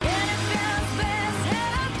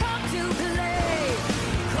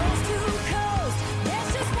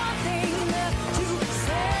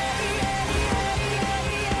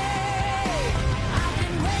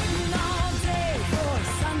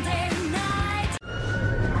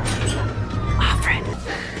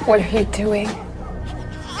What are you doing?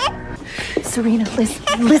 Serena,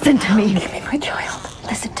 listen to me. Give me my child.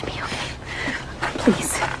 Listen to me, okay?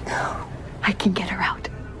 Please. No. I can get her out.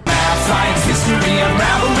 Science history,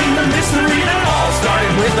 unraveling the mystery that all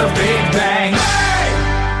started with a big bang.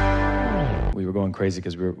 Hey! We were going crazy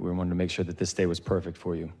because we wanted to make sure that this day was perfect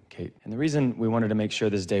for you, Kate. And the reason we wanted to make sure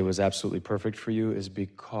this day was absolutely perfect for you is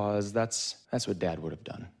because that's what Dad would have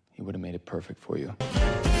done. He would have made it perfect for you.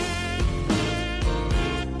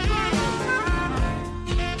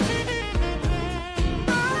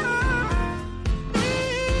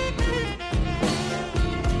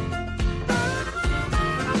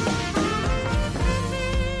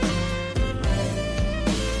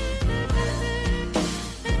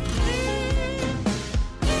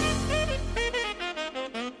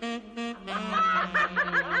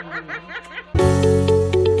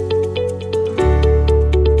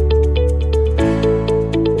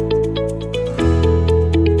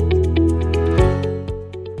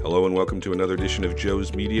 Welcome to another edition of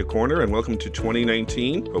Joe's Media Corner, and welcome to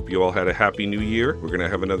 2019. Hope you all had a happy new year. We're going to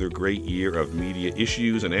have another great year of media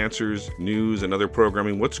issues and answers, news, and other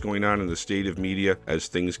programming, what's going on in the state of media as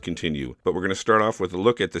things continue. But we're going to start off with a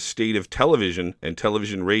look at the state of television and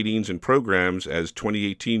television ratings and programs as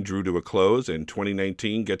 2018 drew to a close and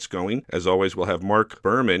 2019 gets going. As always, we'll have Mark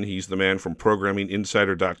Berman. He's the man from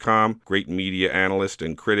ProgrammingInsider.com, great media analyst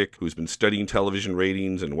and critic who's been studying television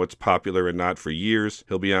ratings and what's popular and not for years.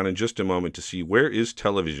 He'll be on in just a moment to see where is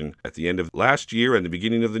television at the end of last year and the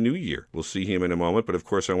beginning of the new year. We'll see him in a moment, but of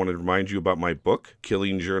course I wanted to remind you about my book,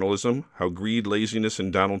 Killing Journalism, How Greed, Laziness,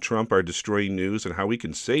 and Donald Trump Are Destroying News and How We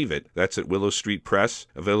Can Save It. That's at Willow Street Press,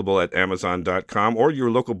 available at Amazon.com or your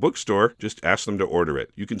local bookstore. Just ask them to order it.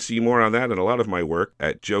 You can see more on that and a lot of my work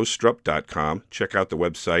at joestrupp.com. Check out the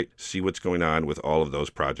website, see what's going on with all of those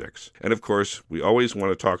projects. And of course, we always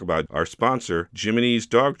want to talk about our sponsor, Jiminy's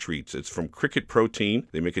Dog Treats. It's from Cricket Protein.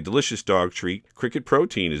 They make a delicious dog treat. Cricket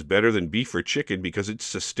Protein is better than beef or chicken because it's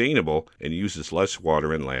sustainable and uses less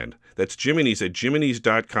water and land. That's Jiminy's at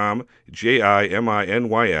jiminy's.com,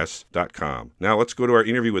 JIMINYS.com. Now let's go to our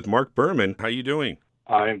interview with Mark Berman. How you doing?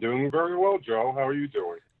 I am doing very well, Joe. How are you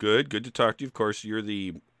doing? Good to talk to you. Of course, you're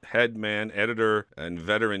the head man, editor, and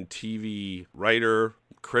veteran TV writer,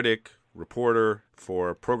 critic, reporter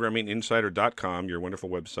for ProgrammingInsider.com, your wonderful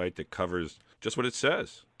website that covers just what it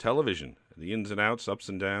says, television. The ins and outs, ups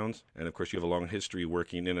and downs. And of course, you have a long history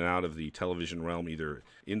working in and out of the television realm, either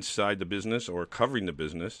inside the business or covering the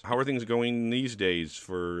business. How are things going these days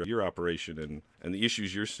for your operation and the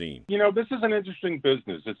issues you're seeing? You know, this is an interesting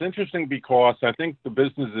business. It's interesting because I think the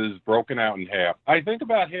business is broken out in half. I think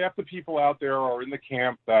about half the people out there are in the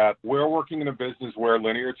camp that we're working in a business where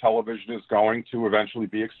linear television is going to eventually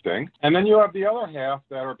be extinct. And then you have the other half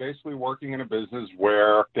that are basically working in a business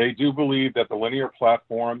where they do believe that the linear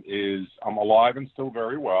platform is alive and still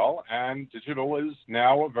very well, and digital is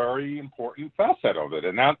now a very important facet of it.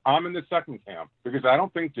 And that I'm in the second camp because I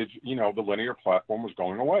don't think the linear platform was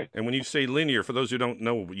going away. And when you say linear, for those who don't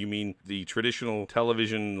know, you mean the traditional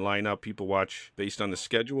television lineup people watch based on the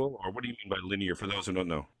schedule, or what do you mean by linear for those who don't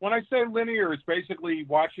know? When I say linear, it's basically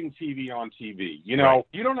watching TV on TV. You know, right.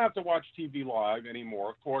 You don't have to watch TV live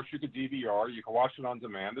anymore. Of course, you could DVR, you can watch it on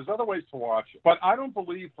demand. There's other ways to watch it. But I don't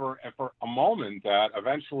believe for a moment that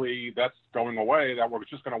eventually that's going away, that we're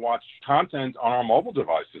just going to watch content on our mobile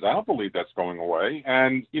devices. I don't believe that's going away.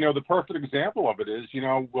 And, the perfect example of it is,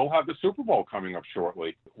 we'll have the Super Bowl coming up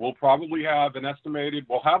shortly. We'll probably have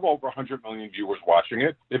we'll have over 100 million viewers watching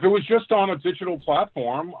it. If it was just on a digital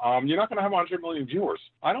platform, you're not going to have 100 million viewers.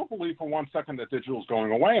 I don't believe for one second that digital is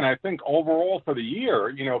going away. And I think overall for the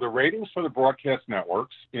year, the ratings for the broadcast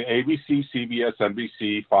networks, ABC, CBS,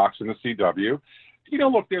 NBC, Fox, and the CW,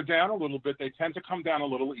 look, they're down a little bit. They tend to come down a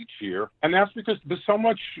little each year. And that's because there's so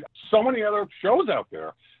many other shows out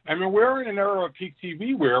there. I mean, we're in an era of peak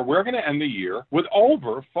TV where we're going to end the year with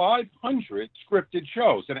over 500 scripted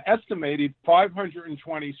shows, an estimated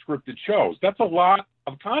 520 scripted shows. That's a lot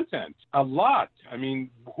of content, a lot. I mean,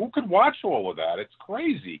 who could watch all of that? It's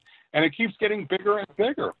crazy. And it keeps getting bigger and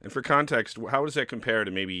bigger. And for context, how does that compare to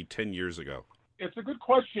maybe 10 years ago? It's a good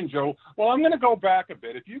question, Joe. Well, I'm going to go back a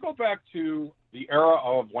bit. If you go back to the era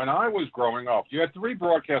of when I was growing up, you had 3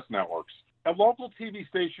 broadcast networks. A local TV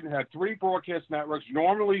station had 3 broadcast networks,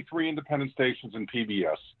 normally 3 independent stations and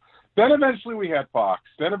PBS. Then eventually we had Fox.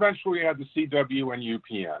 Then eventually we had the CW and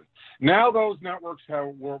UPN. Now those networks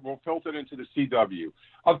were filtered into the CW.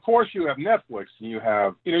 Of course, you have Netflix and you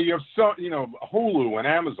have Hulu and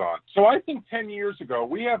Amazon. So I think 10 years ago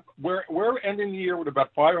we're ending the year with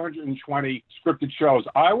about 520 scripted shows.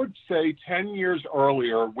 I would say 10 years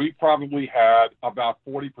earlier we probably had about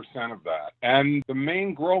 40% of that, and the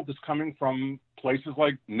main growth is coming from places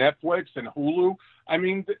like Netflix and Hulu. I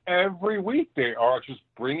mean, every week they are just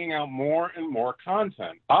bringing out more and more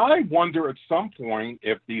content. I wonder at some point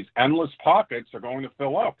if these endless pockets are going to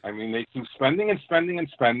fill up. I mean, they keep spending and spending and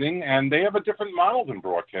spending, and they have a different model than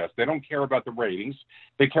broadcast. They don't care about the ratings.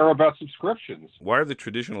 They care about subscriptions. Why are the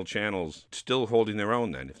traditional channels still holding their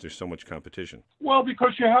own then if there's so much competition? Well,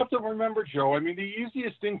 because you have to remember, Joe, I mean, the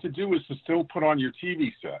easiest thing to do is to still put on your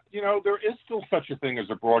TV set. You know, there is still such a thing as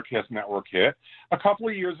a broadcast network hit. A couple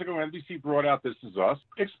of years ago, NBC brought out This Is Us,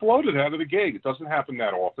 exploded out of the gate. It doesn't happen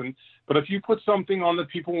that often, but if you put something on that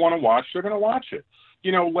people want to watch, they're going to watch it.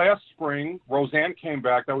 You know, last spring, Roseanne came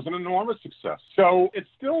back. That was an enormous success. So it's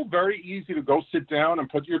still very easy to go sit down and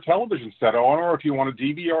put your television set on, or if you want to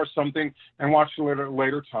DVR something and watch it at a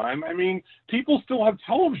later time. I mean, people still have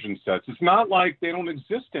television sets. It's not like they don't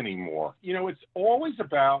exist anymore. You know, it's always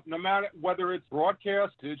about, no matter whether it's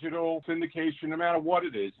broadcast, digital, syndication, no matter what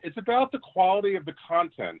it is, it's about the quality of the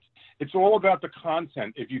content. It's all about the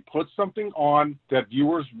content. If you put something on that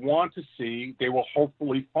viewers want to see, they will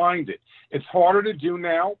hopefully find it. It's harder to do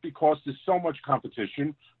now because there's so much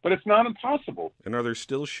competition, but it's not impossible. And are there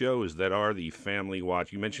still shows that are the family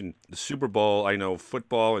watch? You mentioned the Super Bowl. I know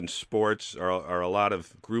football and sports are a lot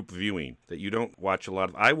of group viewing that you don't watch a lot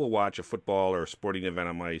of. I will watch a football or a sporting event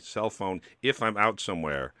on my cell phone if I'm out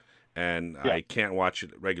somewhere and I can't watch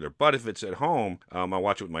it regular. But if it's at home, I'll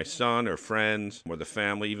watch it with my son or friends or the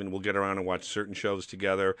family. Even we'll get around and watch certain shows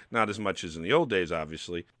together. Not as much as in the old days,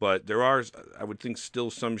 obviously. But there are, I would think, still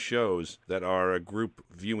some shows that are a group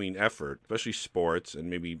viewing effort, especially sports and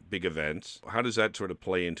maybe big events. How does that sort of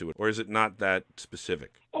play into it? Or is it not that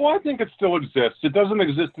specific? Oh, I think it still exists. It doesn't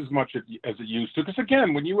exist as much as it used to. Because,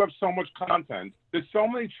 again, when you have so much content, there's so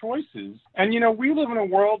many choices. And, you know, we live in a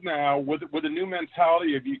world now with a new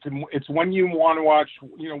mentality of it's when you want to watch,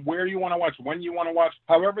 you know, where you want to watch, when you want to watch,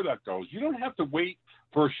 however that goes. You don't have to wait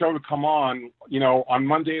for a show to come on, you know, on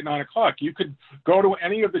Monday at 9 o'clock. You could go to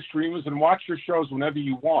any of the streamers and watch your shows whenever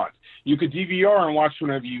you want. You could DVR and watch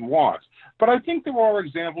whenever you want. But I think there are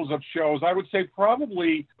examples of shows. I would say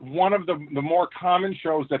probably one of the more common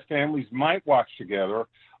shows that families might watch together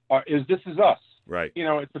is This Is Us. Right. You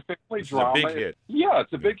know, it's a family drama. It's a big hit. Yeah,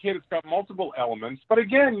 it's a big hit. It's got multiple elements. But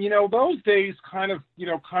again, you know, those days kind of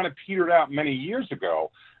petered out many years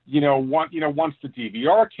ago. Once the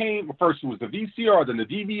DVR came, first it was the VCR, then the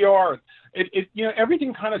DVR.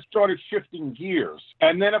 Everything kind of started shifting gears.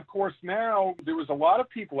 And then, of course, now there was a lot of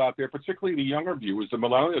people out there, particularly the younger viewers, the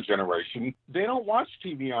millennial generation. They don't watch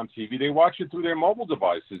TV on TV. They watch it through their mobile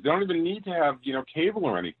devices. They don't even need to have, cable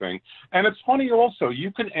or anything. And it's funny also,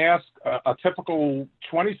 you can ask a typical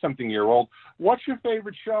 20-something-year-old, what's your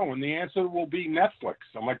favorite show? And the answer will be Netflix.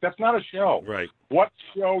 I'm like, that's not a show. Right. What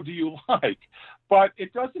show do you like? But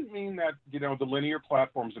it doesn't mean that, the linear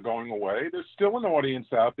platforms are going away. There's still an audience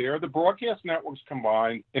out there. The broadcast networks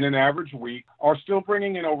combined in an average week are still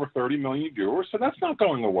bringing in over 30 million viewers, so that's not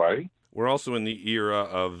going away. We're also in the era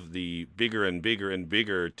of the bigger and bigger and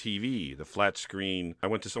bigger TV, the flat screen. I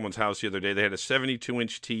went to someone's house the other day. They had a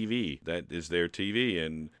 72-inch TV that is their TV,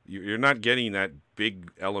 and you're not getting that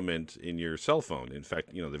big element in your cell phone. In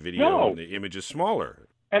fact, the video and the image is smaller.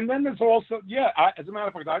 And then there's also, as a matter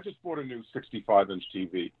of fact, I just bought a new 65-inch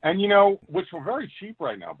TV, and, which are very cheap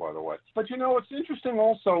right now, by the way. But, it's interesting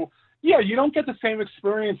also, you don't get the same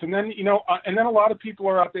experience. And then, and then a lot of people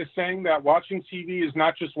are out there saying that watching TV is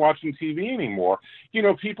not just watching TV anymore.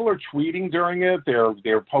 People are tweeting during it.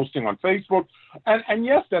 They're posting on Facebook. And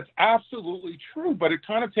yes, that's absolutely true, but it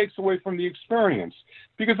kind of takes away from the experience.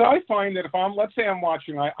 Because I find that if let's say I'm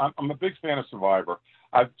watching, I'm a big fan of Survivor.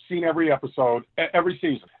 I've seen every episode, every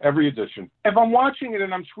season, every edition. If I'm watching it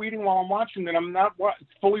and I'm tweeting while I'm watching it, I'm not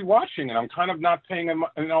fully watching it. I'm kind of not paying a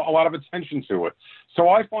lot of attention to it. So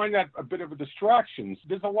I find that a bit of a distraction.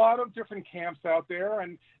 There's a lot of different camps out there,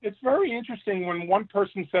 and it's very interesting when one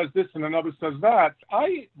person says this and another says that.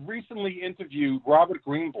 I recently interviewed Robert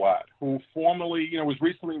Greenblatt, who formerly, was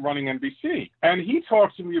recently running NBC, and he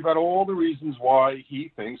talked to me about all the reasons why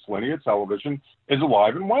he thinks linear television is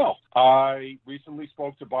alive and well. I recently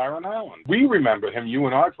spoke to Byron Allen. We remember him, you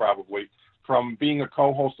and I probably, from being a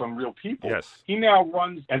co-host on Real People. Yes. He now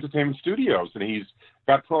runs entertainment studios, and he's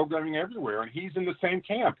got programming everywhere, and he's in the same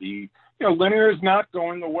camp. He linear is not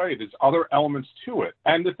going away. There's other elements to it.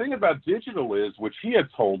 And the thing about digital is, which he had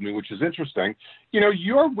told me, which is interesting,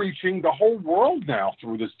 you're reaching the whole world now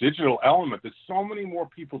through this digital element. There's so many more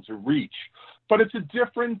people to reach. But it's a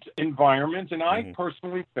different environment, and I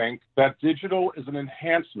personally think that digital is an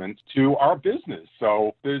enhancement to our business.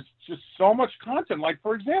 So there's just so much content. Like,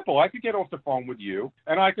 for example, I could get off the phone with you,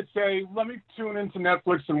 and I could say, let me tune into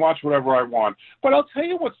Netflix and watch whatever I want. But I'll tell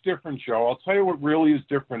you what's different, Joe. I'll tell you what really is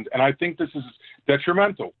different, and I think this is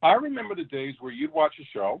detrimental. I remember the days where you'd watch a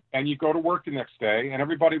show, and you'd go to work the next day, and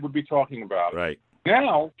everybody would be talking about it. Right.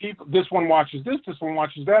 Now, this one watches this one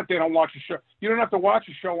watches that. They don't watch a show. You don't have to watch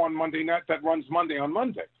a show on Monday night that runs Monday on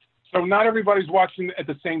Monday. So not everybody's watching at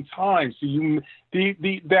the same time. So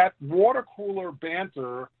that water cooler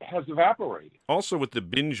banter has evaporated. Also with the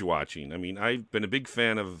binge watching, I mean, I've been a big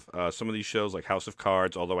fan of some of these shows like House of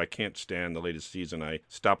Cards, although I can't stand the latest season. I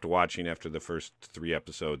stopped watching after the first 3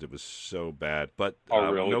 episodes. It was so bad. But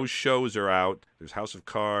really? No shows are out. There's House of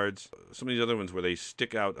Cards, some of these other ones where they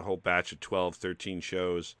stick out a whole batch of 12, 13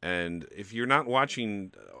 shows. And if you're not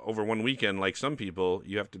watching over one weekend like some people,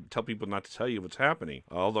 you have to tell people not to tell you what's happening.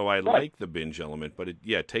 Although I like the binge element, but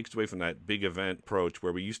it takes away from that big event approach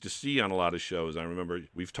where we used to see on a lot of shows. I remember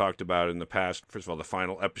we've talked about in the past, first of all, the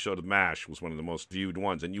final episode of MASH was one of the most viewed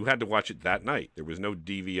ones, and you had to watch it that night. There was no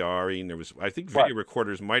DVRing. There was, I think video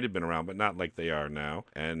recorders might have been around, but not like they are now,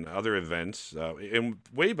 and other events. And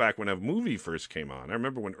way back when a movie first came on, I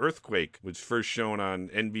remember when Earthquake was first shown on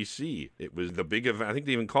NBC, it was the big event. I think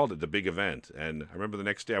they even called it the big event. And I remember the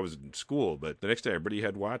next day I was in school, but the next day everybody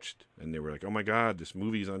had watched, and they were like, oh my God, this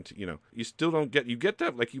movie's on, you still don't get, you get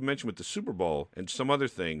that, like you mentioned with the Super Bowl and some other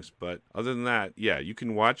things, but other than that, you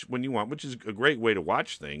can watch when you want, which is a great way to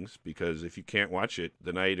watch things, because if you can't watch it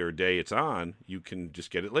the night or day it's on, you can just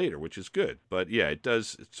get it later, which is good. But it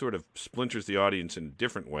sort of splinters the audience in a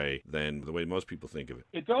different way than the way most people think of it.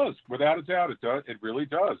 It does, without a doubt, it does. It really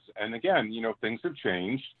does. And again, you things have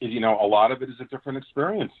changed. A lot of it is a different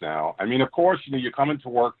experience now. I mean, of course, you come into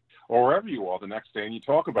work or wherever you are the next day and you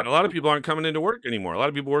talk about it. And a lot of people aren't coming into work anymore. A lot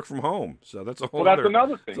of people work from home. So that's a whole that's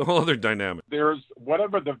another thing. It's a whole other dynamic. There's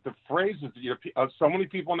whatever the phrase is, so many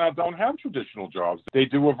people now don't have traditional jobs. They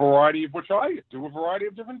do a variety of, which I do a variety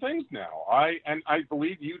of different things now. I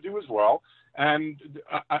believe you do as well. And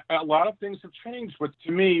a lot of things have changed. But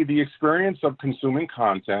to me, the experience of consuming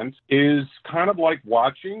content is kind of like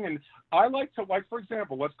watching. And I like to, for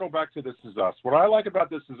example, let's go back to This Is Us. What I like about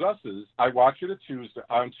This Is Us is I watch it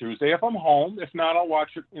on Tuesday if I'm home. If not, I'll watch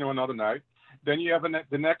it, another night. Then you have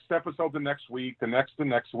the next episode the next week, the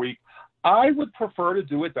next week. I would prefer to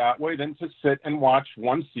do it that way than to sit and watch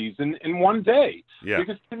one season in one day. Yeah.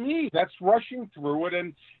 Because to me, that's rushing through it,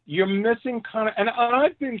 and you're missing and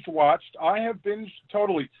I've binge watched. I have binged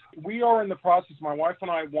totally. We are in the process, my wife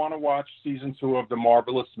and I want to watch season 2 of The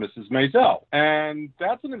Marvelous Mrs. Maisel. And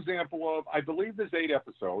that's an example of, I believe there's 8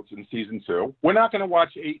 episodes in season 2. We're not going to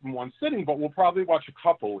watch 8 in one sitting, but we'll probably watch a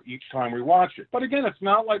couple each time we watch it. But again, it's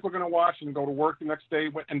not like we're going to watch and go to work the next day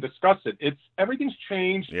and discuss it. Everything's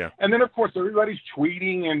changed. Yeah. And then, of course, everybody's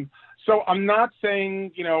tweeting, and so I'm not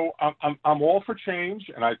saying, I'm all for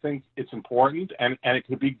change, and I think it's important, and it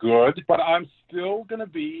could be good, but I'm still going to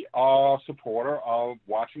be a supporter of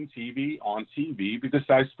watching TV on TV, because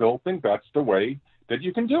I still think that's the way that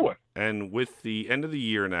you can do it. And with the end of the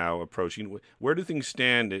year now approaching, where do things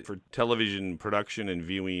stand for television production and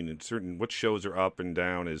viewing, and what shows are up and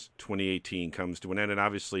down as 2018 comes to an end? And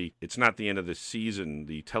obviously, it's not the end of the season.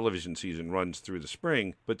 The television season runs through the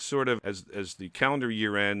spring, but sort of as the calendar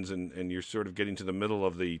year ends and you're sort of getting to the middle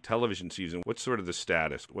of the television season, what's sort of the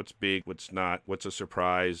status? What's big? What's not? What's a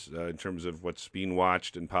surprise in terms of what's being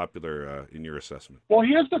watched and popular in your assessment? Well,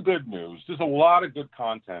 here's the good news. There's a lot of good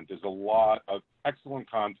content. There's a lot of excellent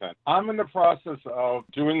content. I'm in the process of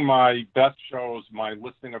doing my best shows, my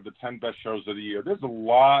listing of the 10 best shows of the year. There's a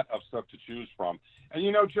lot of stuff to choose from. And,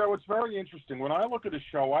 Joe, it's very interesting. When I look at a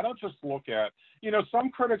show, I don't just look at, some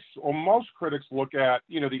critics or most critics look at,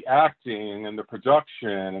 the acting and the production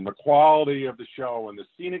and the quality of the show and the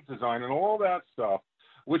scenic design and all that stuff,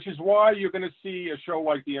 which is why you're going to see a show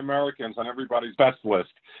like The Americans on everybody's best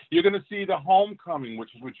list. You're going to see The Homecoming,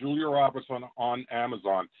 which is with Julia Roberts on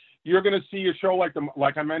Amazon. You're going to see a show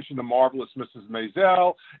like I mentioned, The Marvelous Mrs.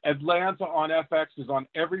 Maisel. Atlanta on FX is on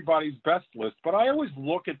everybody's best list. But I always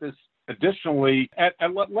look at this additionally,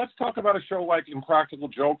 let's talk about a show like Impractical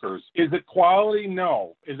Jokers. Is it quality?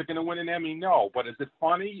 No. Is it going to win an Emmy? No. But is it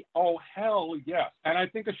funny? Oh, hell yes. And I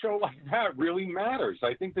think a show like that really matters.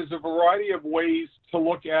 I think there's a variety of ways to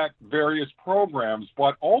look at various programs,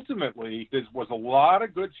 but ultimately there was a lot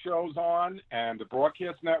of good shows on, and the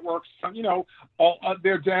broadcast networks,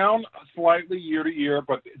 they're down slightly year to year,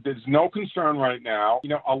 but there's no concern right now.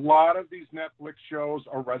 A lot of these Netflix shows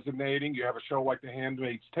are resonating. You have a show like The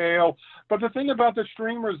Handmaid's Tale. But the thing about the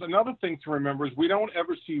streamers, another thing to remember is we don't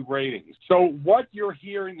ever see ratings. So what you're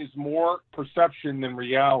hearing is more perception than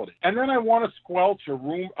reality. And then I want to squelch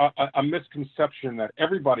a misconception that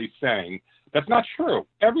everybody's saying. That's not true.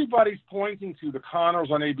 Everybody's pointing to the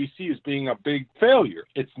Connors on ABC as being a big failure.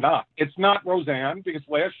 It's not. It's not Roseanne, because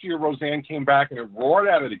last year Roseanne came back and it roared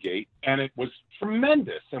out of the gate, and it was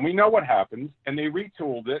tremendous. And we know what happened, and they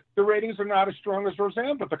retooled it. The ratings are not as strong as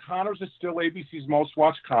Roseanne, but the Connors is still ABC's most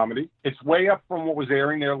watched comedy. It's way up from what was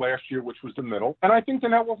airing there last year, which was the middle. And I think the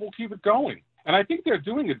network will keep it going. And I think they're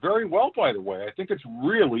doing it very well, by the way. I think it's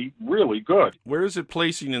really, really good. Where is it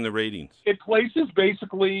placing in the ratings? It places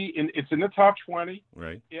basically, it's in the top 20.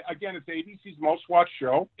 Right. Again, it's ABC's most watched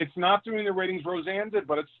show. It's not doing the ratings Roseanne did,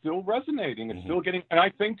 but it's still resonating. It's still getting, and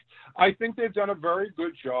I think they've done a very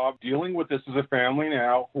good job dealing with this as a family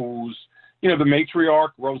now who's, the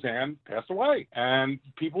matriarch, Roseanne, passed away, and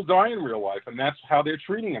people die in real life, and that's how they're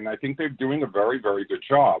treating him. I think they're doing a very, very good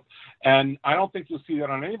job. And I don't think you'll see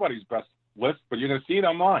that on anybody's best list, but you're going to see it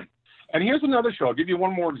on mine. And here's another show. I'll give you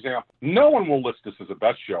one more example. No one will list this as a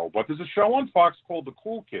best show, but there's a show on Fox called The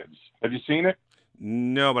Cool Kids. Have you seen it?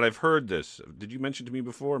 No, but I've heard this. Did you mention it to me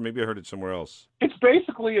before? Maybe I heard it somewhere else.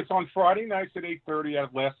 It's on Friday nights at 8:30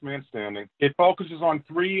 at Last Man Standing. It focuses on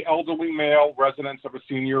 3 elderly male residents of a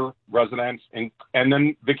senior residence, and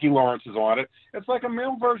then Vicki Lawrence is on it. It's like a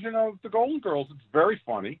male version of The Golden Girls. It's very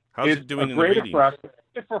funny. How's it doing in the ratings?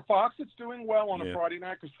 For Fox, it's doing well on a Friday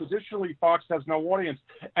night because traditionally Fox has no audience.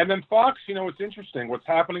 And then Fox, it's interesting what's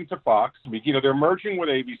happening to Fox. They're merging with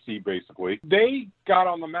ABC, basically. They got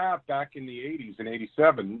on the map back in the 80s, in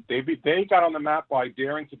 87. They got on the map by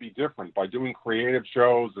daring to be different, by doing creative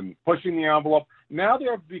shows and pushing the envelope. Now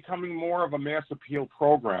they're becoming more of a mass appeal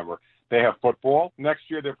programmer. They have football. Next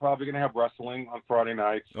year, they're probably going to have wrestling on Friday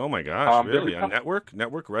nights. Oh, my gosh, really? On network?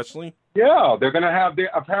 Network wrestling? Yeah, they're going to have,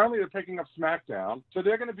 apparently they're picking up SmackDown, so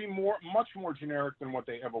they're going to be much more generic than what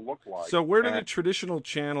they ever looked like. So where do the traditional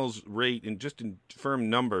channels rate in firm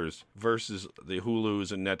numbers versus the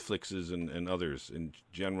Hulus and Netflixes and others in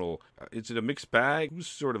general? Is it a mixed bag? Who's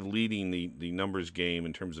sort of leading the numbers game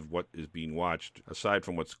in terms of what is being watched, aside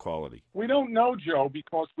from what's quality? We don't know, Joe,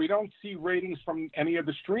 because we don't see ratings from any of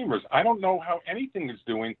the streamers. I don't know how anything is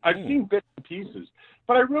doing. I've seen bits and pieces,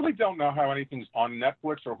 but I really don't know how anything's on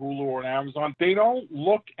Netflix or Hulu or Amazon. They don't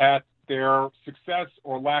look at their success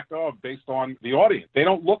or lack of based on the audience. They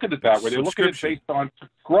don't look at it that way. They look at it based on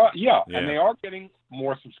and they are getting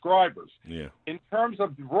more subscribers. Yeah. In terms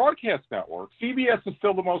of the broadcast network, CBS is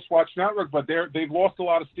still the most watched network, but they've lost a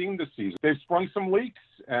lot of steam this season. They've sprung some leaks,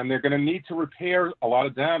 and they're going to need to repair a lot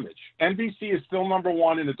of damage. NBC is still number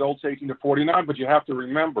 1 in adults 18 to 49, but you have to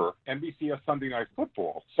remember, NBC has Sunday Night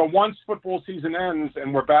Football. So once football season ends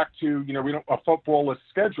and we're back to, a footballless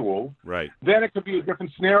schedule, right, then it could be a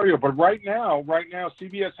different scenario. But right now,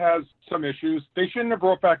 CBS has some issues. They shouldn't have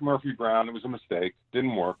brought back Murphy Brown. It was a mistake.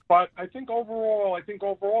 Didn't work. But I think overall,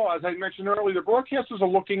 as I mentioned earlier, the broadcasters are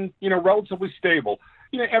looking, relatively stable.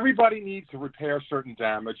 Everybody needs to repair certain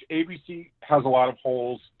damage. ABC has a lot of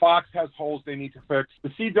holes. Fox has holes they need to fix. The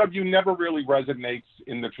CW never really resonates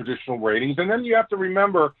in the traditional ratings. And then you have to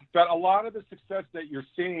remember that a lot of the success that you're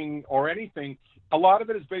seeing or anything, a lot of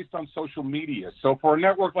it is based on social media. So for a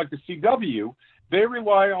network like the CW, they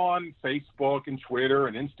rely on Facebook and Twitter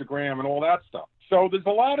and Instagram and all that stuff. So there's a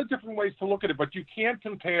lot of different ways to look at it, but you can't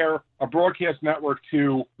compare a broadcast network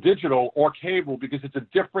to digital or cable because it's a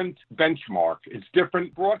different benchmark. It's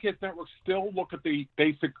different. Broadcast networks still look at the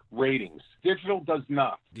basic ratings. Digital does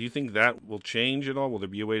not. Do you think that will change at all? Will there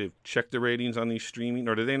be a way to check the ratings on these streaming,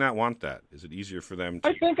 or do they not want that? Is it easier for them to...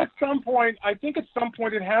 I think at some point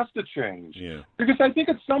it has to change. Yeah. Because I think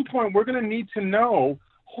at some point we're going to need to know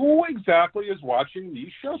who exactly is watching these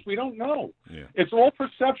shows. We don't know. Yeah. It's all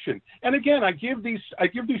perception. And again, I give these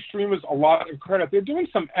streamers a lot of credit. They're doing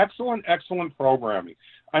some excellent programming.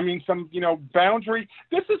 I mean, some, boundary.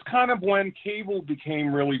 This is kind of when cable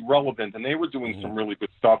became really relevant, and they were doing some really good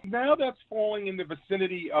stuff. Now that's falling in the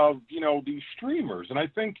vicinity of, these streamers. And I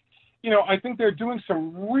think I think they're doing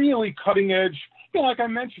some really cutting edge. Like I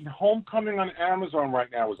mentioned, Homecoming on Amazon right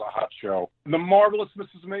now is a hot show. The Marvelous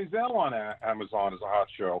Mrs. Maisel on Amazon is a hot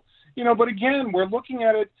show. But again, we're looking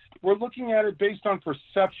at it based on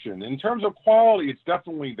perception. In terms of quality, it's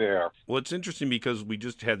definitely there. Well, it's interesting because we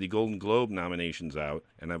just had the Golden Globe nominations out,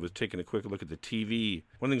 and I was taking a quick look at the TV.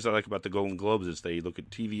 One of the things I like about the Golden Globes is they look at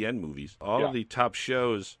TV and movies. All of the top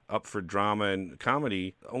shows up for drama and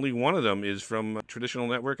comedy, only one of them is from a traditional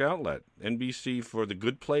network outlet. NBC for The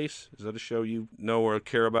Good Place. Is that a show you know or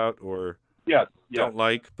care about or don't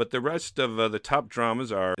like? But the rest of the top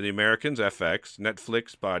dramas are The Americans, FX,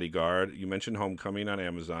 Netflix, Bodyguard. You mentioned Homecoming on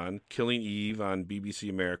Amazon, Killing Eve on BBC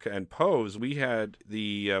America, and Pose. We had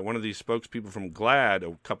the one of these spokespeople from GLAAD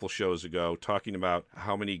a couple shows ago talking about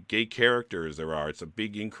how many gay characters there are. It's a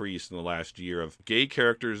big increase in the last year of gay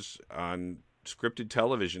characters on scripted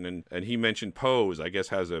television, and he mentioned Pose, I guess,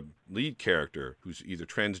 has a lead character who's either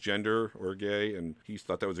transgender or gay, and he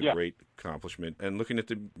thought that was a great accomplishment. And looking at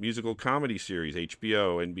the musical comedy series,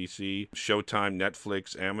 HBO, NBC, Showtime,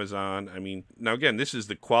 Netflix, Amazon, I mean, now again, this is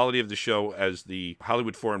the quality of the show as the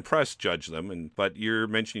Hollywood Foreign Press judge them, but you're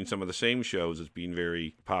mentioning some of the same shows as being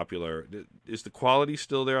very popular. Is the quality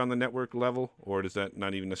still there on the network level, or does that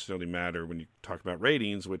not even necessarily matter when you talk about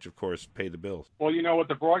ratings, which of course pay the bills? Well, with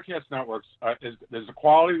the broadcast networks, there's a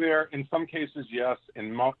quality there. In some cases, yes.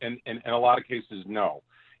 In a lot of cases, no.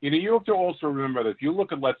 You have to also remember that if you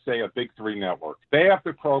look at, let's say, a big three network, they have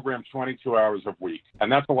to program 22 hours a week,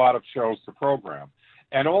 and that's a lot of shows to program.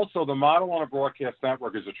 And also, the model on a broadcast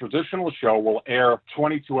network is a traditional show will air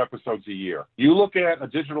 22 episodes a year. You look at a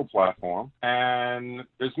digital platform, and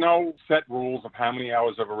there's no set rules of how many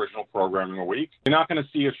hours of original programming a week. You're not going to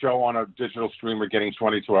see a show on a digital streamer getting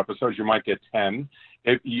 22 episodes. You might get 10.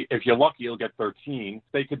 If you're lucky, you'll get 13.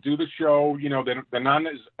 They could do the show, they're not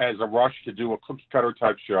as a rush to do a cookie-cutter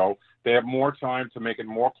type show. They have more time to make it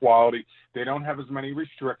more quality. They don't have as many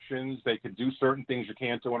restrictions. They could do certain things you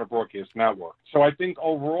can't do on a broadcast network. So I think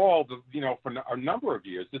overall, for a number of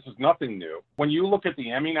years, this is nothing new. When you look at the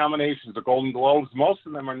Emmy nominations, the Golden Globes, most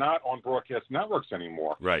of them are not on broadcast networks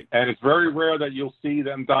anymore. Right. And it's very rare that you'll see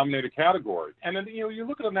them dominate a category. And then, you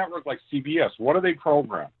look at a network like CBS, what do they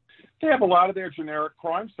program? They have a lot of their generic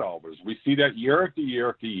crime solvers. We see that year after year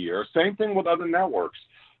after year. Same thing with other networks.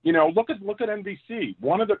 Look at NBC.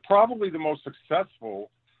 One of probably the most successful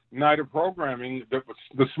night of programming.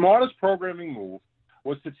 The smartest programming move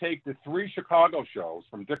was to take the 3 Chicago shows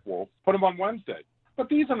from Dick Wolf, put them on Wednesday. But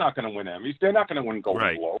these are not going to win Emmys. They're not going to win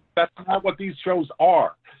Golden Globes. That's not what these shows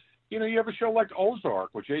are. You have a show like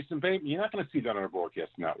Ozark with Jason Bateman. You're not going to see that on a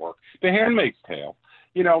broadcast network. The Handmaid's Tale.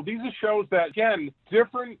 These are shows that, again,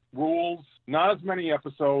 different rules, not as many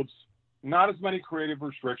episodes, not as many creative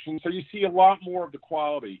restrictions. So you see a lot more of the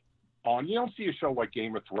quality on. You don't see a show like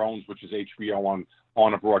Game of Thrones, which is HBO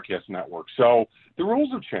on a broadcast network. So the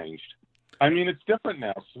rules have changed. I mean, it's different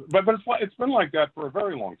now, but it's been like that for a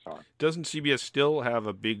very long time. Doesn't CBS still have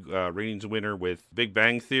a big ratings winner with Big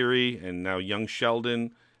Bang Theory and now Young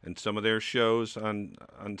Sheldon and some of their shows on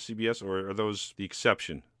CBS, or are those the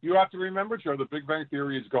exception? You have to remember, Joe, the Big Bang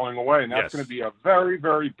Theory is going away, and that's going to be a very,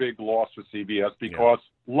 very big loss for CBS because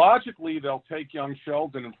logically they'll take Young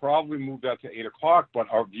Sheldon and probably move that to 8 o'clock, but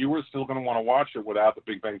our viewers still going to want to watch it without the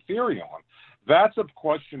Big Bang Theory on. That's a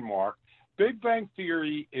question mark. Big Bang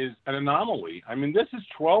Theory is an anomaly. I mean, this is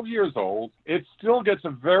 12 years old. It still gets a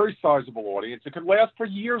very sizable audience. It could last for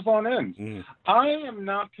years on end. I am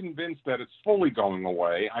not convinced that it's fully going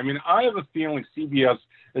away. I mean, I have a feeling CBS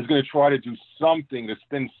is going to try to do something to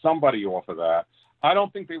spin somebody off of that. I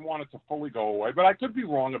don't think they want it to fully go away, but I could be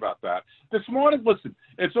wrong about that. Listen,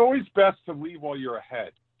 it's always best to leave while you're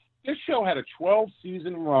ahead. This show had a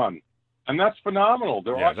 12-season run, and that's phenomenal.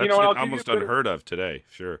 That's almost unheard of today,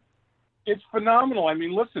 sure. It's phenomenal. I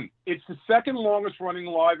mean, listen, it's the second longest running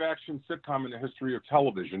live-action sitcom in the history of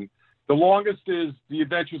television. The longest is The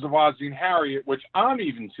Adventures of Ozzie and Harriet, which I'm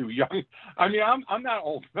even too young. I mean, I'm not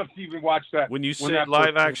old enough to even watch that. When you say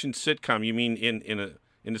live-action sitcom, you mean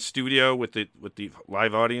in a studio with the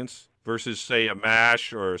live audience versus, say, a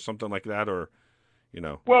MASH or something like that, or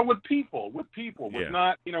Well, with people, with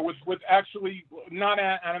not, with actually not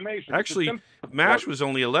animation. Actually, MASH was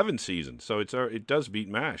only 11 seasons, so it does beat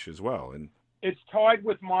MASH as well, and it's tied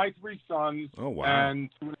with My Three Sons and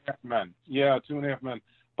 2.5 Men. Yeah, 2.5 Men.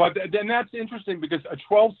 But then that's interesting because a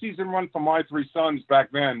 12-season run for My Three Sons back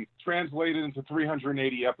then translated into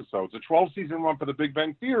 380 episodes. A 12-season run for The Big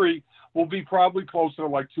Bang Theory will be probably closer to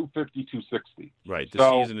like 250, 260. Right. The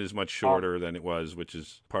So, season is much shorter than it was, which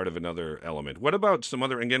is part of another element. What about some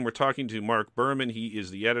other, again, we're talking to Mark Berman. He is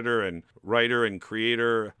the editor and writer and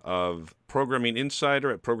creator of Programming Insider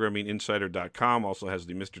at ProgrammingInsider.com, also has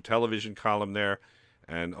the Mr. Television column there,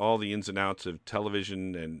 and all the ins and outs of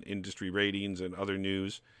television and industry ratings and other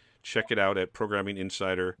news. Check it out at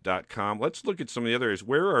ProgrammingInsider.com. Let's look at some of the other areas.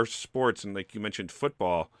 Where are sports, and like you mentioned,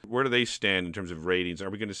 football, where do they stand in terms of ratings?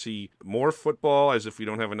 Are we going to see more football as if we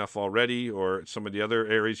don't have enough already, or some of the other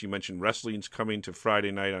areas? You mentioned wrestling's coming to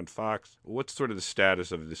Friday night on Fox. What's sort of the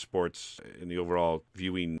status of the sports in the overall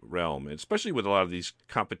viewing realm, especially with a lot of these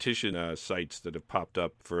competition sites that have popped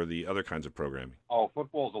up for the other kinds of programming? Oh,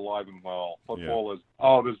 football's alive and well. Football is,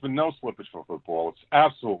 there's been no slippage for football. It's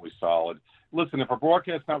absolutely solid. Listen, if a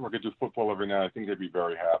broadcast network could do football every night, I think they'd be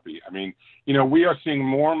very happy. I mean, we are seeing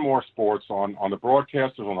more and more sports on the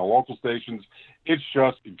broadcasters, on the local stations. It's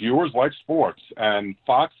just viewers like sports, and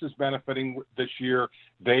Fox is benefiting this year.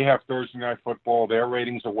 They have Thursday Night Football. Their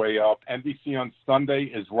ratings are way up. NBC on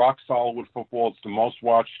Sunday is rock solid with football. It's the most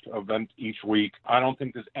watched event each week. I don't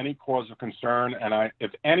think there's any cause of concern, and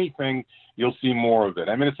if anything, you'll see more of it.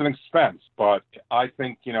 I mean, it's an expense, but I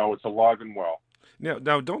think, it's alive and well.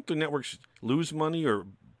 Now, don't the networks lose money or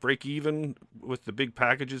break even with the big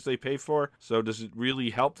packages they pay for? So does it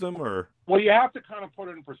really help them, or? Well, you have to kind of put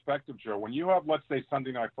it in perspective, Joe. When you have, let's say,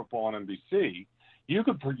 Sunday Night Football on NBC, you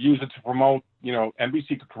could use it to promote,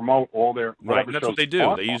 NBC could promote all their right. That's what they do.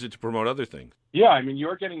 On. They use it to promote other things. Yeah, I mean,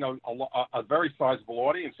 you're getting a very sizable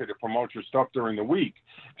audience here to promote your stuff during the week.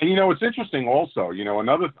 And, it's interesting also,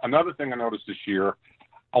 another thing I noticed this year,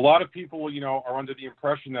 a lot of people, are under the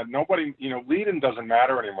impression that nobody, lead-in doesn't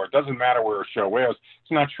matter anymore. It doesn't matter where a show airs.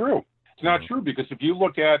 It's not true. It's not true because if you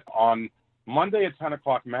look at on Monday at 10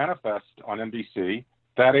 o'clock, Manifest on NBC,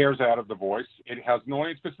 that airs out of The Voice. It has no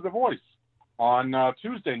audience because of The Voice. On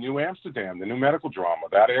Tuesday, New Amsterdam, the new medical drama,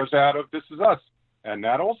 that airs out of This Is Us. And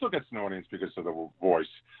that also gets no audience because of The Voice.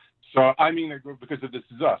 So, because of This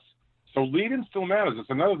Is Us. So lead-in still matters. It's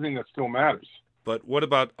another thing that still matters. But what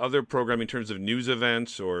about other programming in terms of news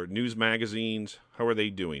events or news magazines? How are they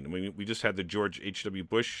doing? I mean, we just had the George H.W.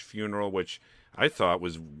 Bush funeral, which I thought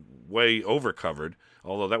was way overcovered,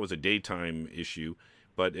 although that was a daytime issue.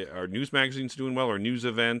 But are news magazines doing well, or news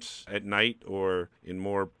events at night or in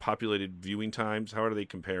more populated viewing times? How are they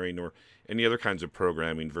comparing, or any other kinds of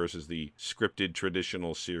programming versus the scripted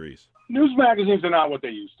traditional series? News magazines are not what they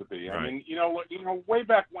used to be. Right. I mean, way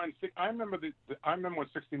back when, I remember when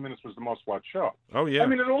 60 Minutes was the most watched show. Oh, yeah. I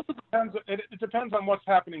mean, it also depends. It depends on what's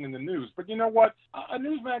happening in the news. But you know what? A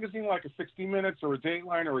news magazine like a 60 Minutes or a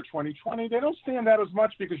Dateline or a 2020, they don't stand out as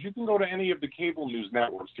much because you can go to any of the cable news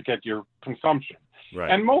networks to get your consumption.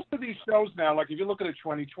 Right. And most of these shows now, like if you look at a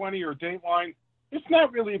 2020 or a Dateline, it's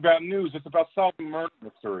not really about news. It's about solving murder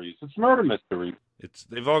mysteries. It's murder mysteries.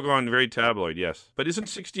 They've all gone very tabloid, yes. But isn't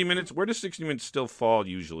 60 Minutes, where does 60 Minutes still fall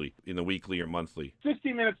usually in the weekly or monthly?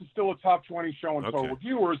 60 Minutes is still a top 20 show in total Okay.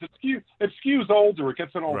 viewers. It skews older. It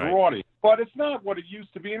gets an older Right. audience. But it's not what it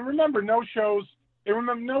used to be. And remember, no shows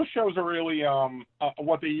are really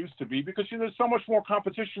what they used to be because there's so much more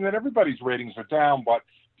competition that everybody's ratings are down. But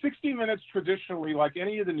 60 Minutes traditionally, like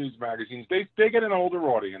any of the news magazines, they get an older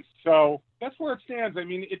audience. So that's where it stands. I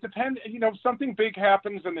mean, it depends. If something big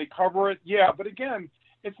happens and they cover it, yeah. But again,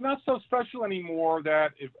 it's not so special anymore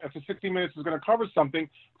that if a 60 Minutes is going to cover something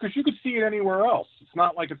because you could see it anywhere else. It's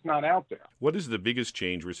not like it's not out there. What is the biggest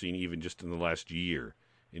change we're seeing even just in the last year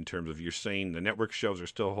in terms of, you're saying the network shows are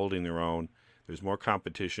still holding their own, there's more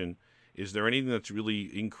competition. Is there anything that's really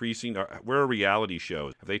increasing? Where are reality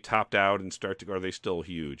shows? Have they topped out and are they still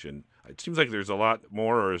huge? And it seems like there's a lot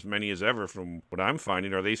more, or as many as ever from what I'm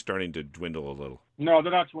finding. Are they starting to dwindle a little? No,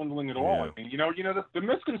 they're not dwindling at all. Yeah. I mean, the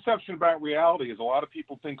misconception about reality is a lot of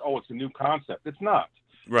people think, oh, it's a new concept. It's not.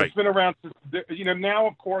 Right. It's been around since, now,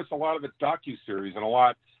 of course, a lot of it's docuseries and a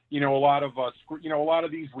lot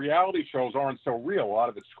of these reality shows aren't so real. A lot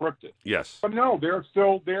of it's scripted. Yes. But no, they're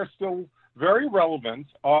still very relevant.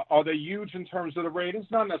 Are they huge in terms of the ratings?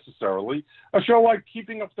 Not necessarily. A show like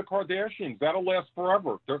Keeping Up with the Kardashians, that'll last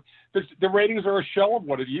forever. The ratings are a shell of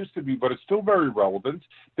what it used to be, but it's still very relevant.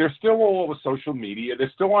 They're still all over social media.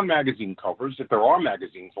 They're still on magazine covers, if there are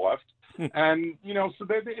magazines left. And, so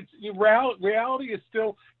reality is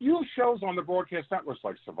still, you have shows on the broadcast networks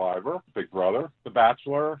like Survivor, Big Brother, The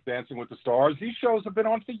Bachelor, Dancing with the Stars. These shows have been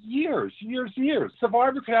on for years.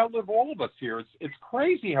 Survivor could outlive all of us here. It's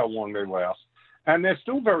crazy how long they last. And they're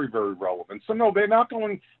still very, very relevant. So, no, they're not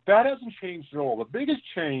going – that hasn't changed at all. The biggest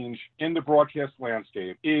change in the broadcast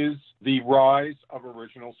landscape is the rise of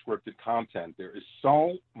original scripted content. There is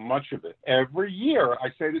so much of it. Every year, I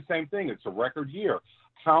say the same thing. It's a record year.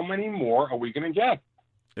 How many more are we going to get?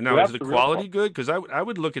 And now, So is the quality good? Because I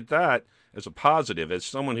would look at that as a positive, as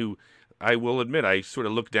someone who – I will admit, I sort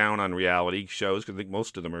of look down on reality shows because I think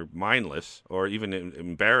most of them are mindless or even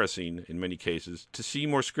embarrassing in many cases. To see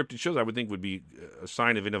more scripted shows, I would think would be a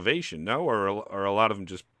sign of innovation, no? Or are a lot of them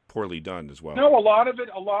just poorly done as well? No, a lot of it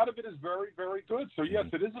is very, very good. So yes,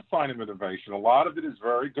 it is a sign of innovation. A lot of it is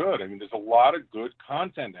very good. I mean, there's a lot of good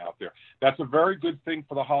content out there. That's a very good thing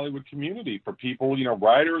for the Hollywood community, for people,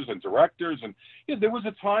 writers and directors. And there was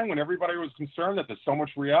a time when everybody was concerned that there's so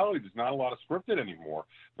much reality, there's not a lot of scripted anymore.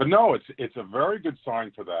 But no, it's a very good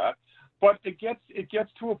sign for that. But it gets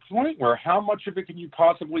to a point where how much of it can you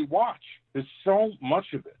possibly watch? There's so much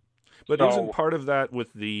of it. But isn't part of that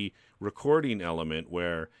with the recording element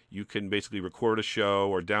where you can basically record a show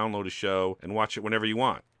or download a show and watch it whenever you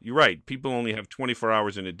want? You're right. People only have 24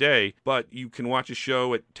 hours in a day, but you can watch a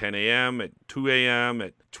show at 10 a.m., at 2 a.m.,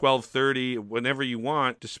 at 12:30, whenever you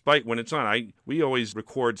want, despite when it's on. We always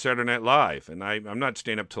record Saturday Night Live, and I'm not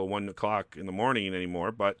staying up till 1 o'clock in the morning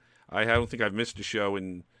anymore, but I don't think I've missed a show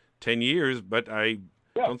in 10 years, but I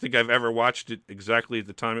don't think I've ever watched it exactly at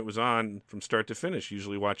the time it was on from start to finish.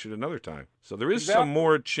 Usually watch it another time. So there is some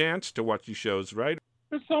more chance to watch these shows, right?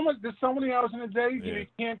 There's so many hours in a day.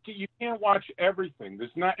 Yeah. You can't watch everything.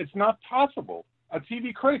 It's not possible. A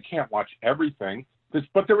TV critic can't watch everything.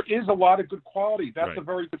 But there is a lot of good quality. That's a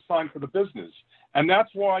very good sign for the business. And that's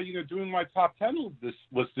why, doing my top 10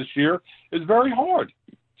 list this year is very hard.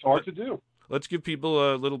 It's hard to do. Let's give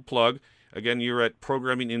people a little plug. Again, you're at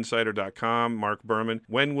ProgrammingInsider.com, Mark Berman.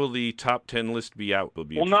 When will the top 10 list be out?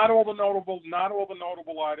 Well, not all the notable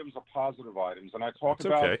items are positive items. And I talk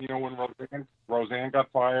about, when Roseanne got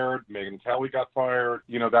fired, Megyn Kelly got fired.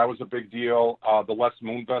 That was a big deal. The Les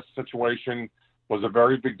Moonves situation was a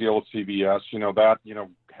very big deal at CBS. That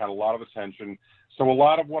had a lot of attention. So a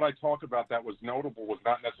lot of what I talk about that was notable was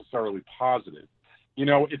not necessarily positive.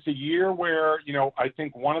 It's a year where, I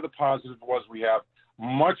think one of the positives was we have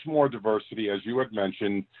much more diversity, as you had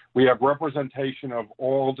mentioned. We have representation of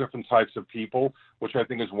all different types of people, which I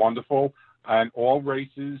think is wonderful, and all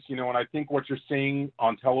races, and I think what you're seeing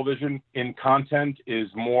on television in content is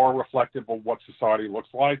more reflective of what society looks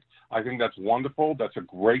like. I think that's wonderful. That's a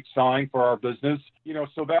great sign for our business.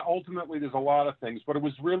 So that ultimately there's a lot of things, but it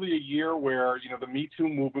was really a year where, the Me Too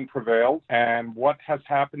movement prevailed, and what has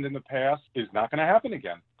happened in the past is not going to happen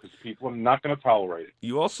again, because people are not going to tolerate it.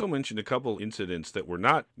 You also mentioned a couple incidents that were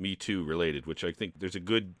not Me Too related, which I think there's a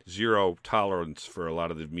good zero tolerance for a lot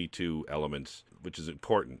of the Me Too elements, which is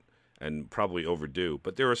important and probably overdue.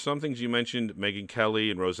 But there are some things you mentioned. Megyn Kelly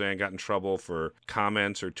and Roseanne got in trouble for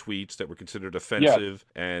comments or tweets that were considered offensive,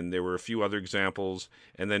 and there were a few other examples.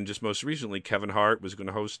 And then just most recently, Kevin Hart was going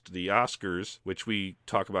to host the Oscars, which we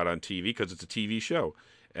talk about on TV because it's a TV show.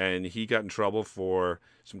 And he got in trouble for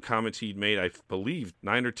some comments he'd made, I believe,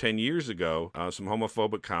 9 or 10 years ago, some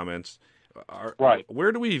homophobic comments.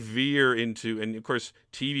 Where do we veer into, and of course,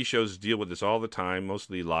 TV shows deal with this all the time,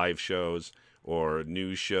 mostly live shows or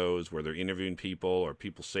news shows where they're interviewing people or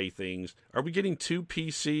people say things. Are we getting too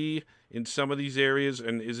PC in some of these areas?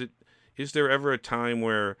 And is there ever a time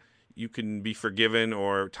where you can be forgiven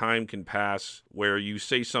or time can pass where you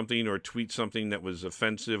say something or tweet something that was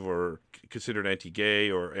offensive or considered anti-gay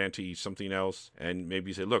or anti-something else, and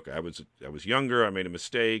maybe you say, look, I was younger, I made a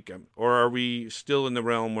mistake? Or are we still in the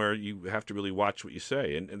realm where you have to really watch what you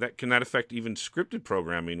say? And that can that affect even scripted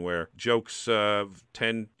programming where jokes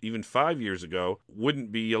 10, even 5 years ago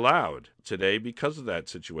wouldn't be allowed today because of that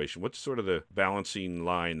situation? What's sort of the balancing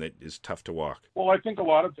line that is tough to walk? Well, I think a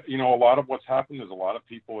lot of what's happened is a lot of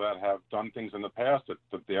people that have done things in the past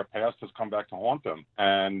that their past has come back to haunt them.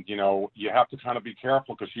 And, you have to kind of be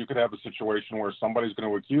careful because you could have a situation where somebody's going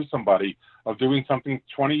to accuse somebody of doing something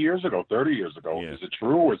 20 years ago, 30 years ago. Yeah. Is it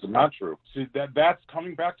true or is it not true? See, that's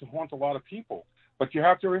coming back to haunt a lot of people. But you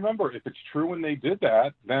have to remember, if it's true and they did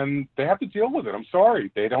that, then they have to deal with it. I'm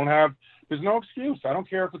sorry. There's no excuse. I don't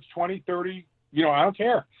care if it's 20, 30, I don't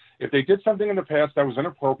care. If they did something in the past that was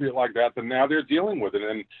inappropriate like that, then now they're dealing with it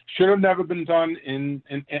and should have never been done in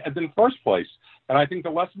the first place. And I think the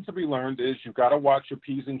lesson to be learned is you've got to watch your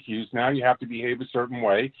P's and Q's. Now you have to behave a certain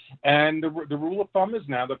way. And the rule of thumb is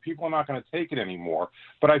now that people are not going to take it anymore.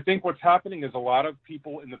 But I think what's happening is a lot of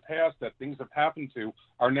people in the past that things have happened to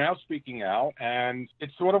are now speaking out. And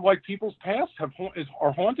it's sort of like people's past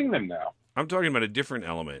are haunting them now. I'm talking about a different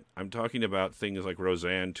element. I'm talking about things like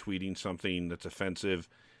Roseanne tweeting something that's offensive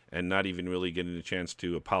and not even really getting a chance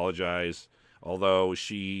to apologize. Although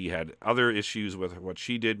she had other issues with what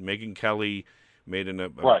she did. Megyn Kelly made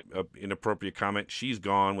an inappropriate comment. She's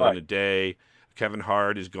gone within a day. Kevin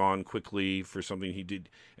Hart is gone quickly for something he did.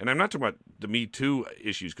 And I'm not talking about the Me Too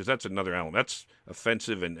issues, because that's another element. That's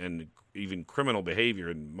offensive and even criminal behavior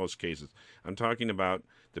in most cases. I'm talking about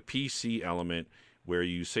the PC element, where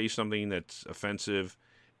you say something that's offensive,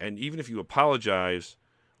 and even if you apologize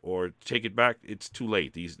or take it back, it's too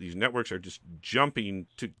late. These networks are just jumping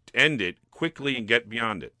to end it quickly and get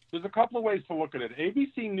beyond it. There's a couple of ways to look at it.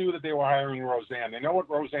 ABC knew that they were hiring Roseanne. They know what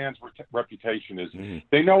Roseanne's reputation is. Mm-hmm.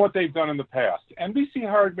 They know what they've done in the past. NBC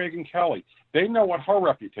hired Megyn Kelly. They know what her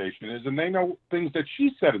reputation is, and they know things that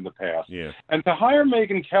she said in the past. Yeah. And to hire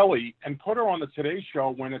Megyn Kelly and put her on the Today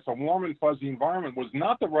Show when it's a warm and fuzzy environment was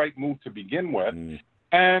not the right move to begin with. Mm.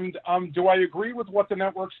 And do I agree with what the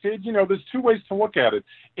networks did? You know, there's two ways to look at it.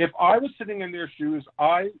 If I was sitting in their shoes,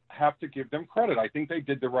 I have to give them credit. I think they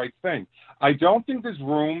did the right thing. I don't think there's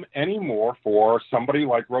room anymore for somebody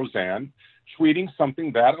like Roseanne tweeting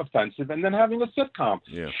something that offensive and then having a sitcom.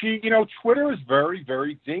 Yeah. Twitter is very,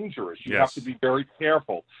 very dangerous. You have to be very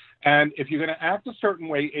careful. And if you're going to act a certain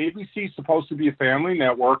way, ABC is supposed to be a family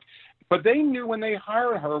network. But they knew when they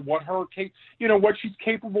hired her what she's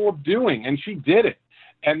capable of doing, and she did it.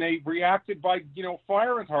 And they reacted by,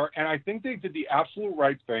 firing her. And I think they did the absolute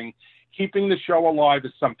right thing. Keeping the show alive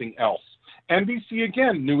is something else. NBC,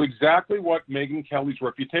 again, knew exactly what Megyn Kelly's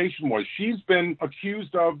reputation was. She's been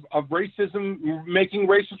accused of racism, making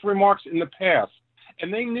racist remarks in the past.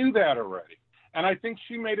 And they knew that already. And I think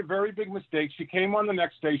she made a very big mistake. She came on the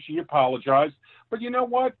next day. She apologized. But you know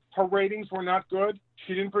what? Her ratings were not good.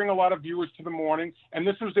 She didn't bring a lot of viewers to the morning. And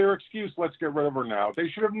this was their excuse. Let's get rid of her now. They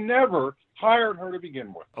should have never hired her to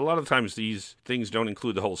begin with. A lot of times these things don't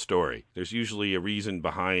include the whole story. There's usually a reason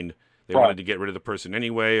behind they wanted to get rid of the person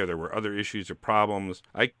anyway, or there were other issues or problems.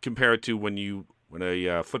 I compare it to when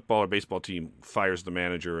a football or baseball team fires the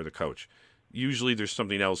manager or the coach. Usually there's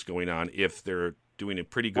something else going on if they're doing a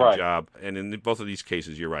pretty good job. And in both of these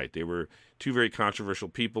cases, you're right. They were two very controversial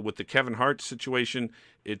people. With the Kevin Hart situation,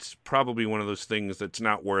 it's probably one of those things that's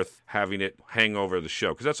not worth having it hang over the show,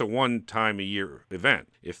 because that's a one-time-a-year event.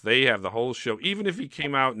 If they have the whole show, even if he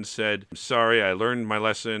came out and said, sorry, I learned my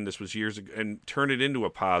lesson, this was years ago, and turn it into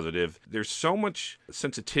a positive, there's so much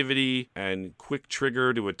sensitivity and quick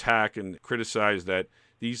trigger to attack and criticize that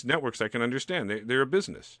these networks, I can understand. They're a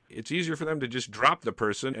business. It's easier for them to just drop the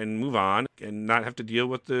person and move on and not have to deal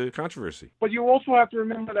with the controversy. But you also have to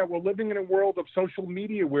remember that we're living in a world of social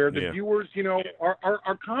media where the viewers,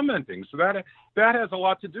 are commenting. So that has a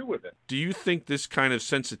lot to do with it. Do you think this kind of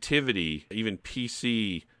sensitivity, even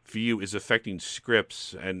PC view, is affecting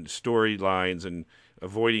scripts and storylines and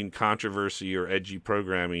avoiding controversy or edgy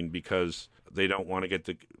programming because they don't want to get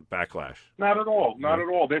the backlash? Not at all. Not at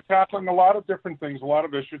all. They're tackling a lot of different things, a lot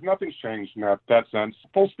of issues. Nothing's changed in that sense.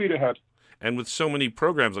 Full speed ahead. And with so many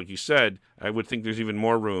programs, like you said, I would think there's even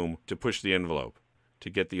more room to push the envelope to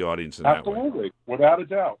get the audience in that way. Absolutely. Without a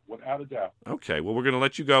doubt. Without a doubt. Okay. Well, we're going to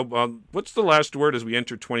let you go. What's the last word as we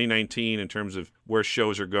enter 2019 in terms of where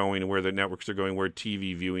shows are going and where the networks are going, where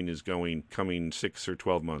TV viewing is going coming 6 or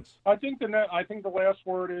 12 months? I think the last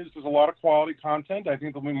word is there's a lot of quality content. I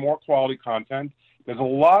think there'll be more quality content. There's a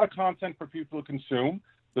lot of content for people to consume.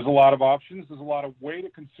 There's a lot of options. There's a lot of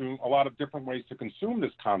a lot of different ways to consume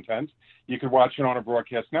this content. You could watch it on a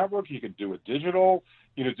broadcast network. You could do it digital.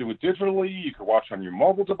 You could do it digitally. You could watch on your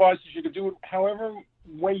mobile devices. You could do it however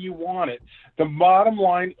way you want it. The bottom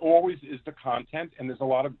line always is the content, and there's a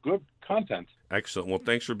lot of good content. Excellent. Well,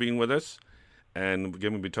 thanks for being with us. And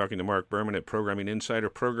again, we'll be talking to Mark Berman at Programming Insider,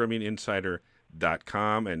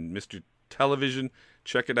 ProgrammingInsider.com, and Mr. Television.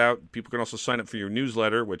 Check it out. People can also sign up for your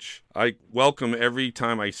newsletter, which I welcome every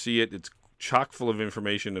time I see it. It's chock full of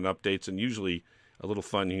information and updates, and usually a little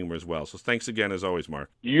fun humor as well. So thanks again, as always,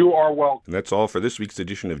 Mark. You are welcome. And that's all for this week's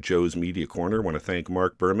edition of Joe's Media Corner. I want to thank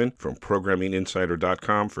Mark Berman from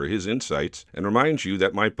ProgrammingInsider.com for his insights, and remind you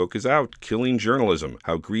that my book is out, Killing Journalism: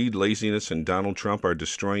 How Greed, Laziness, and Donald Trump Are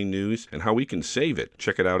Destroying News, and How We Can Save It.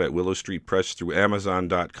 Check it out at Willow Street Press through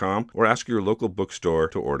Amazon.com, or ask your local bookstore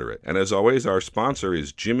to order it. And as always, our sponsor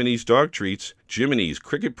is Jiminy's Dog Treats. Jiminy's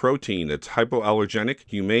cricket protein that's hypoallergenic,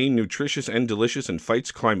 humane, nutritious, and delicious, and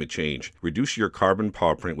fights climate change. Reduce your carbon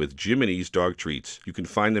paw print with Jiminy's Dog Treats. You can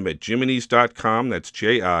find them at Jiminy's.com. That's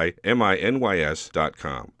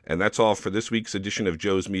JIMINYS.com. And that's all for this week's edition of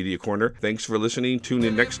Joe's Media Corner. Thanks for listening. Tune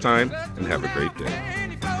in next time, and have a great day.